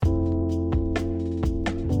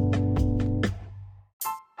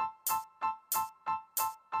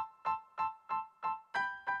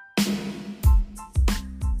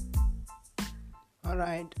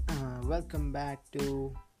Alright, welcome back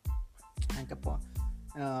to Anchor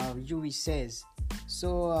UV says.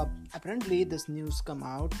 Apparently this news come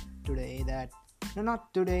out today that no,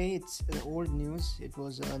 not today, it's old news. It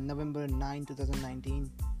was November 9, 2019,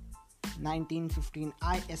 1915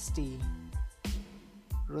 IST,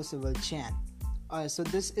 Roosevelt Chan. So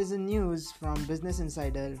this is a news from Business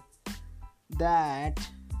Insider that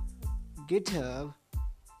GitHub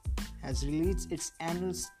has released its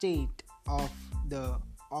annual state of the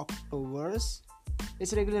Octoverse.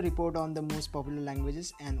 It's a regular report on the most popular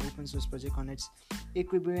languages and open source project on its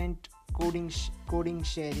equivalent coding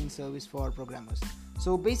sharing service for programmers.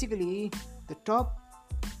 So basically, the top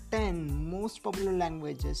 10 most popular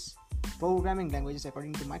programming languages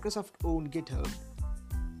according to Microsoft-owned Github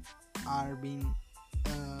are being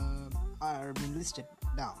listed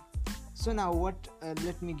down. So now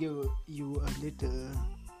let me give you a little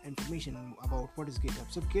information about what is GitHub.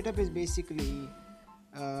 So GitHub is basically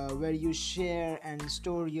where you share and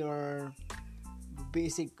store your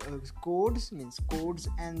basic codes,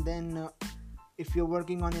 and then if you're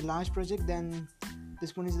working on a large project, then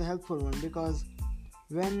this one is the helpful one, because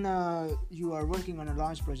when you are working on a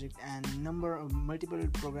large project and multiple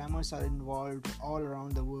programmers are involved all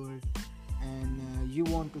around the world, and you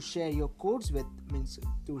want to share your codes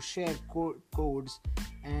codes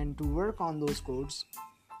and to work on those codes,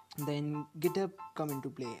 then GitHub come into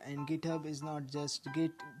play. And GitHub is not just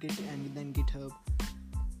Git and then GitHub.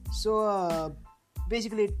 So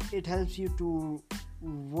basically it helps you to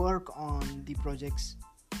work on the projects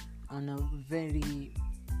on a very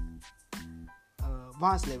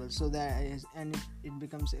vast level, it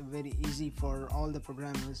becomes very easy for all the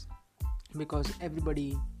programmers, because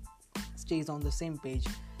everybody stays on the same page,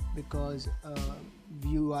 because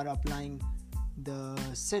you are applying the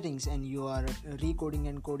settings and you are recoding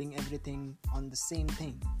and coding everything on the same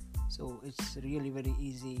thing. So it's really very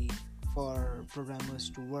easy for programmers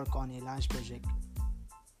to work on a large project,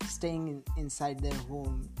 staying inside their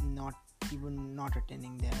home, not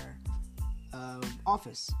attending their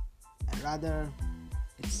office. And rather,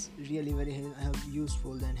 it's really very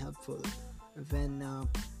useful and helpful when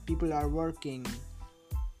people are working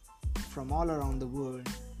from all around the world,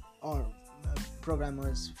 or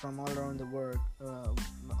programmers from all around the world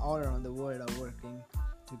are working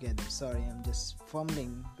together. Sorry, I'm just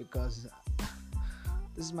fumbling because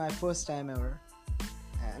this is my first time ever.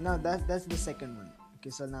 No, that's the second one. Okay,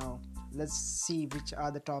 so now let's see which are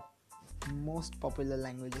the top 10 most popular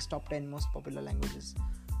languages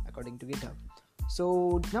according to GitHub.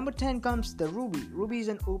 So number 10 comes the Ruby. Ruby is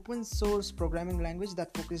an open source programming language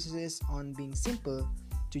that focuses on being simple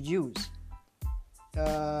to use.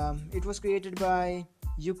 It was created by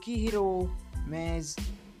Yukihiro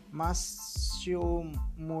Matsumoto.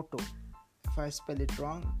 If I spell it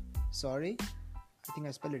wrong, sorry. I think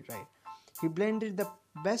I spelled it right. He blended the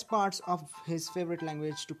best parts of his favorite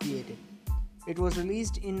language to create it. It was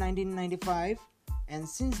released in 1995, and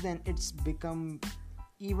since then it's become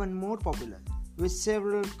even more popular, with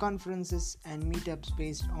several conferences and meetups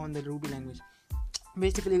based on the Ruby language.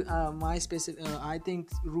 Basically, I think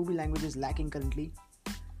Ruby language is lacking currently.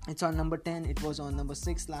 It's on number 10. It was on number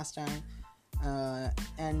 6 last time,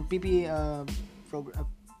 and PLPO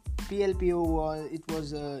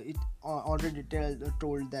it already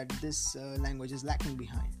told that this language is lacking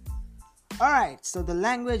behind. Alright, so the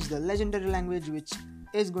legendary language, which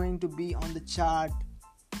is going to be on the chart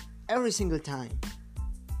every single time.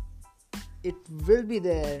 It will be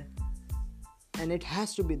there, and it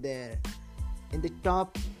has to be there in the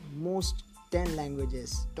top 10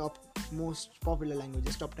 most popular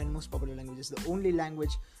languages. The only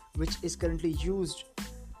language which is currently used,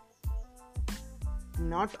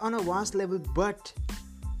 not on a vast level, but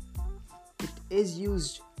it is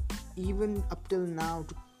used even up till now.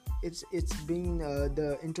 It's been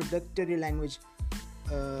the introductory language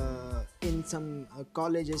in some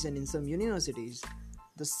colleges and in some universities.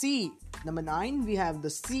 The C, number 9, we have the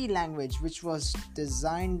C language, which was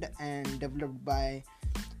designed and developed by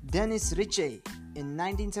Dennis Ritchie in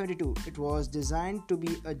 1972. It was designed to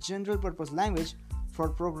be a general purpose language for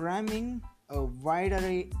programming a wide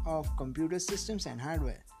array of computer systems and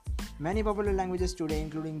hardware. Many popular languages today,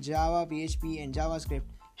 including Java, PHP, and JavaScript,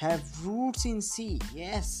 have roots in C.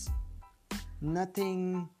 Yes,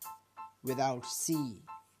 nothing without C.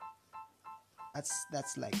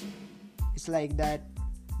 That's like, it's like that.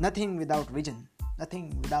 Nothing without vision,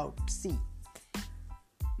 nothing without sea,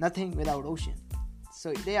 nothing without ocean.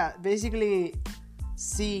 So basically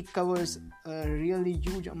C covers a really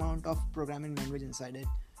huge amount of programming language inside it,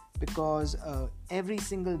 because every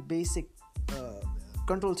single basic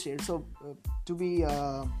control state. So to be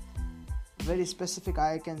very specific.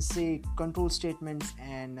 I can say control statements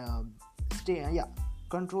and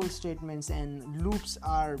control statements and loops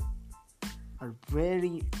are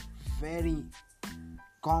very, very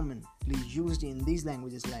commonly used in these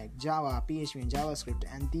languages like Java, PHP, and JavaScript,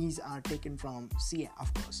 and these are taken from C,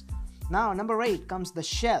 of course. Now, number 8 comes the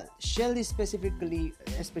shell. Shell is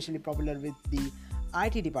especially popular with the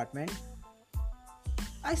IT department.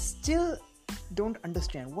 I still don't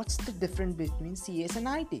understand what's the difference between CS and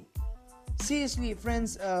IT. Seriously,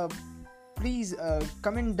 friends, please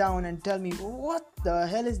comment down and tell me what the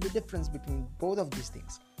hell is the difference between both of these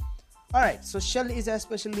things. Alright, so shell is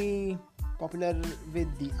especially popular with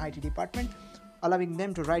the IT department, allowing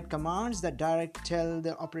them to write commands that directly tell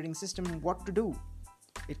the operating system what to do.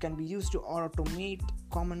 It can be used to automate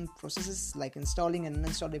common processes like installing and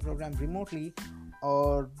uninstalling a program remotely,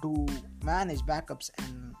 or to manage backups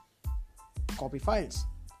and copy files.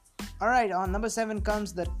 Alright, on number 7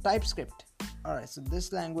 comes the TypeScript. Alright, so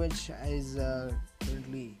this language is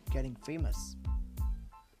currently getting famous.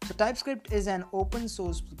 So TypeScript is an open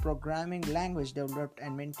source programming language developed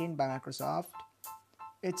and maintained by Microsoft.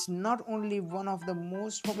 It's not only one of the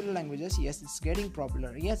most popular languages. Yes, it's getting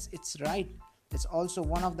popular. Yes, it's right. It's also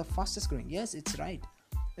one of the fastest growing. Yes, it's right.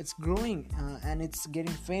 It's growing and it's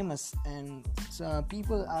getting famous. And so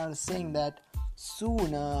people are saying that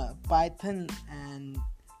soon Python and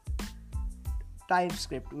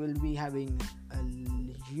TypeScript will be having a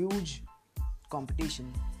huge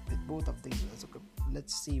competition with both of these. So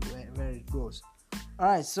let's see where it goes.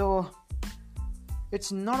 Alright, so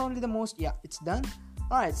it's not only the most, it's done.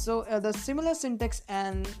 Alright, so the similar syntax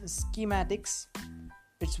and schematics,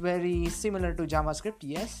 it's very similar to JavaScript.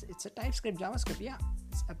 Yes, it's a TypeScript JavaScript.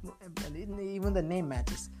 Even the name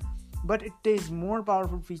matches, but it has more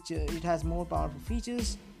powerful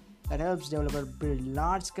features that helps developer build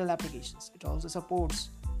large-scale applications. It also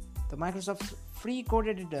supports the Microsoft free code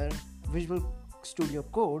editor, Visual Studio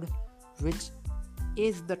Code, which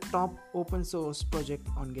is the top open source project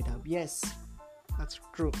on GitHub. Yes, that's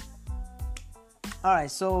true.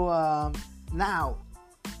 Alright, so now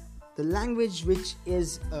the language which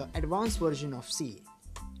is an advanced version of C,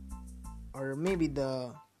 or maybe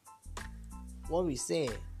the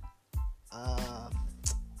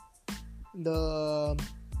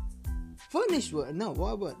furnished word. No,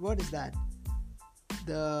 what is that?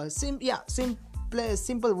 The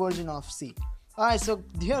simple version of C. Alright, so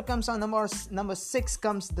here comes on number 6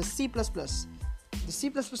 comes the C++. The C++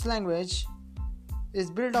 language is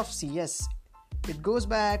built of C. Yes, it goes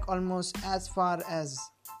back almost as far as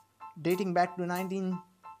dating back to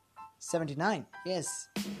 1979. Yes,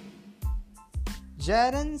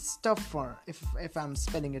 Jaron Stopfer, if I'm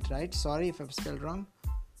spelling it right, sorry if I've spelled wrong,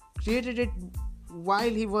 created it while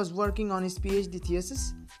he was working on his PhD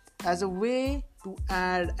thesis as a way to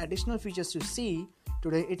add additional features to C.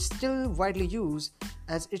 Today, it's still widely used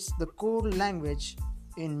as it's the core language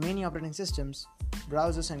in many operating systems,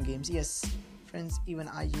 browsers, and games. Yes, friends, even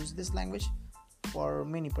I use this language for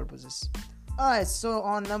many purposes. Alright, so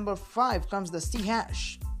on number 5 comes the C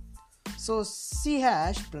hash. So C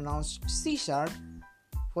hash, pronounced C#,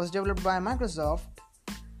 was developed by Microsoft.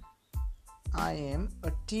 I am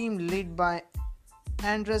a team led by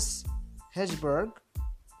Andres Hedberg.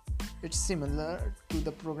 It's similar to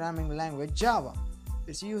the programming language Java.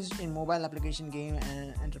 It's used in mobile application, game,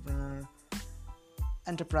 and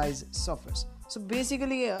enterprise softwares. So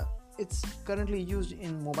basically, it's currently used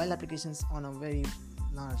in mobile applications on a very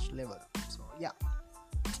large level. So yeah.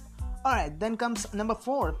 Alright, then comes number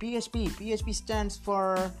 4, PHP. PHP stands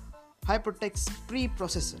for Hypertext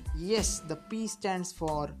Preprocessor. Yes, the P stands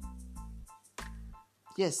for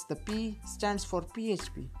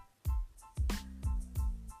PHP.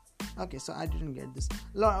 Okay, so I didn't get this.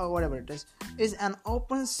 Whatever it is an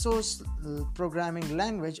open source programming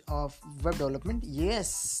language of web development.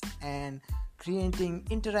 Yes, and creating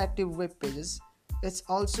interactive web pages. It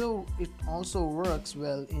also works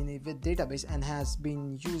well with database and has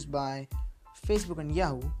been used by Facebook and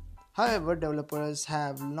Yahoo. However, developers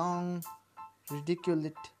have long ridiculed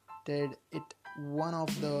it one of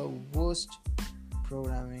the worst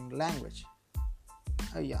programming language.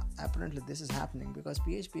 Apparently this is happening because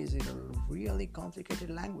PHP is a really complicated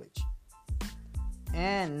language.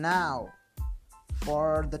 And now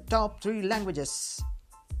for the top 3 languages.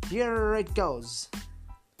 Here it goes.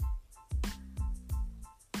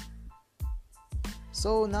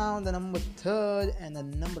 So now the number 3rd and the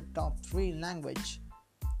number top 3 language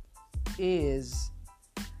is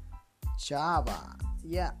Java.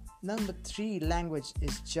 Number 3 language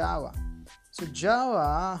is Java. So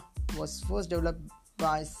Java was first developed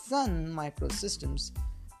by Sun Microsystems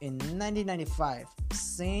in 1995.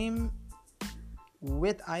 Same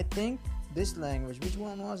with, I think, this language. Which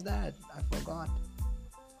one was that? I forgot.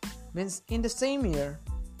 Means in the same year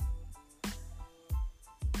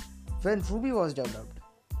when Ruby was developed.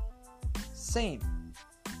 Same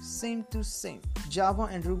to same. Java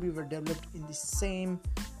and Ruby were developed in the same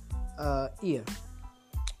year,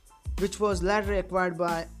 which was later acquired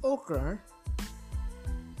by Oracle.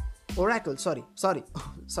 Oracle.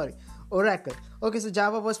 Okay, so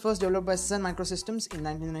Java was first developed by Sun Microsystems in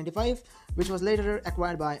 1995, which was later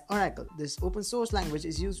acquired by Oracle. This open source language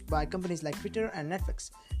is used by companies like Twitter and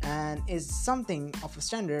Netflix and is something of a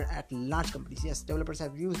standard at large companies. Yes, developers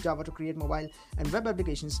have used Java to create mobile and web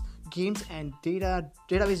applications, games, and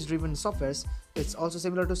database-driven softwares. It's also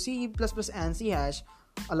similar to C++ and C#,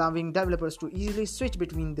 allowing developers to easily switch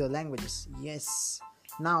between the languages. Yes.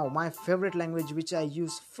 Now, my favorite language, which I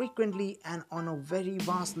use frequently and on a very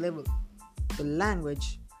vast level, the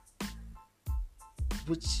language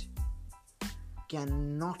which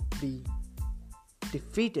cannot be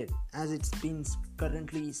defeated, as it's been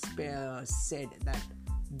currently said that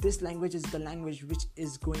this language is the language which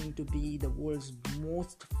is going to be the world's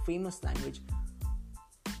most famous language,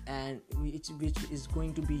 and which is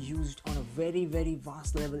going to be used on a very, very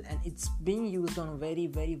vast level, and it's being used on a very,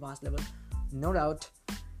 very vast level, no doubt.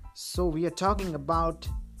 So we are talking about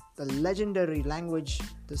the legendary language,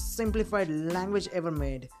 the simplified language ever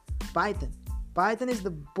made, Python. Python is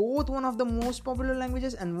both one of the most popular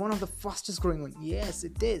languages and one of the fastest growing one. Yes,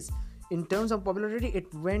 it is. In terms of popularity,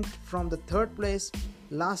 it went from the 3rd place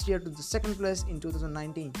last year to the 2nd place in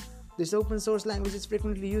 2019. This open source language is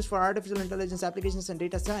frequently used for artificial intelligence applications and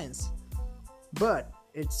data science. But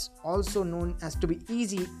it's also known as to be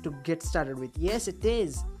easy to get started with. Yes, it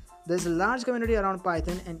is. There's a large community around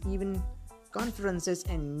Python and even conferences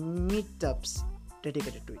and meetups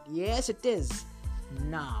dedicated to it. Yes, it is.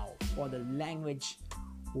 Now, for the language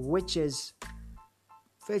which is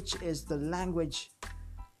the language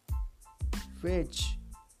which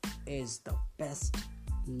is the best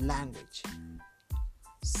language.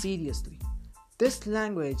 Seriously, this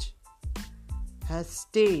language has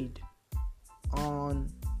stayed on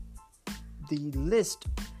the list,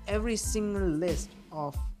 every single list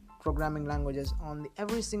of programming languages, on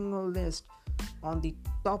every single list, on the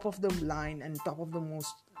top of the line and top of the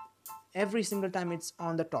most. Every single time it's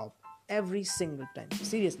on the top. Every single time.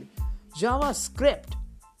 Seriously. JavaScript.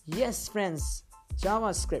 Yes, friends.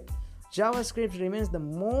 JavaScript. JavaScript remains the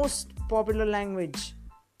most popular language.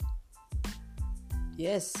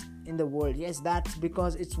 Yes, in the world. Yes, that's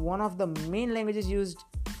because it's one of the main languages used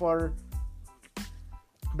for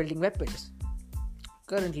building web pages.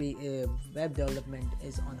 Currently, web development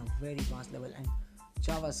is on a very vast level, and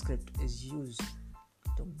JavaScript is used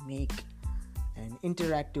to make and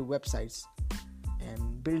interactive websites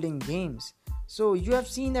and building games. So you have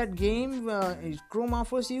seen that game Chrome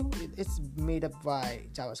offers you. It's made up by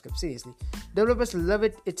JavaScript. Seriously, developers love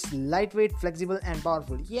it. It's lightweight, flexible, and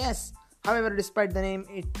powerful. Yes, however, despite the name,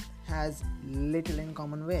 it has little in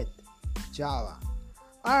common with Java.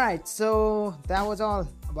 Alright, so that was all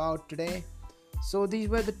about today. So these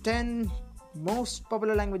were the 10 most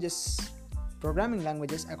popular programming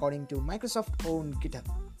languages according to Microsoft-owned Github.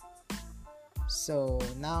 So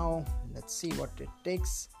now let's see what it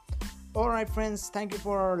takes. Alright friends, thank you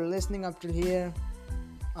for listening up till here.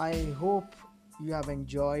 I hope you have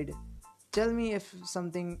enjoyed. Tell me if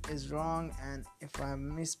something is wrong, and if I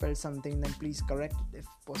misspelled something, then please correct it if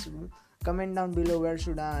possible. Comment down below where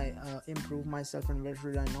should I improve myself and where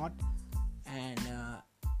should I not. And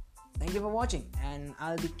thank you for watching, and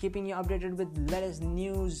I'll be keeping you updated with latest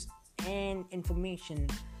news and information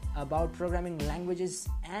about programming languages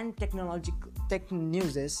and tech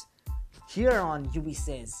news here on UB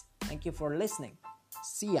Says. Thank you for listening.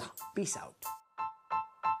 See ya. Peace out.